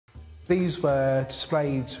These were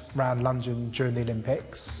displayed around London during the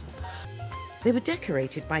Olympics. They were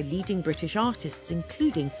decorated by leading British artists,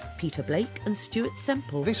 including Peter Blake and Stuart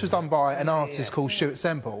Semple. This was done by an artist called Stuart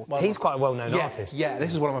Semple. He's quite a well-known artist. Yeah,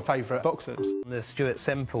 this is one of my favourite boxers. The Stuart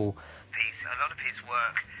Semple piece, a lot of his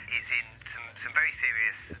work is in some very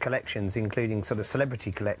serious collections, including sort of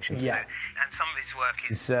celebrity collections. Yeah. And some of his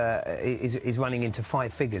work is running into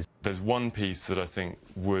 5 figures. There's one piece that I think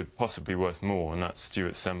would possibly be worth more, and that's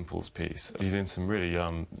Stuart Semple's piece. He's in some really,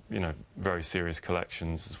 you know, very serious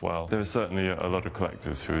collections as well. There are certainly a lot of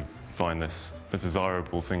collectors who would find this a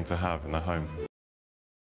desirable thing to have in their home.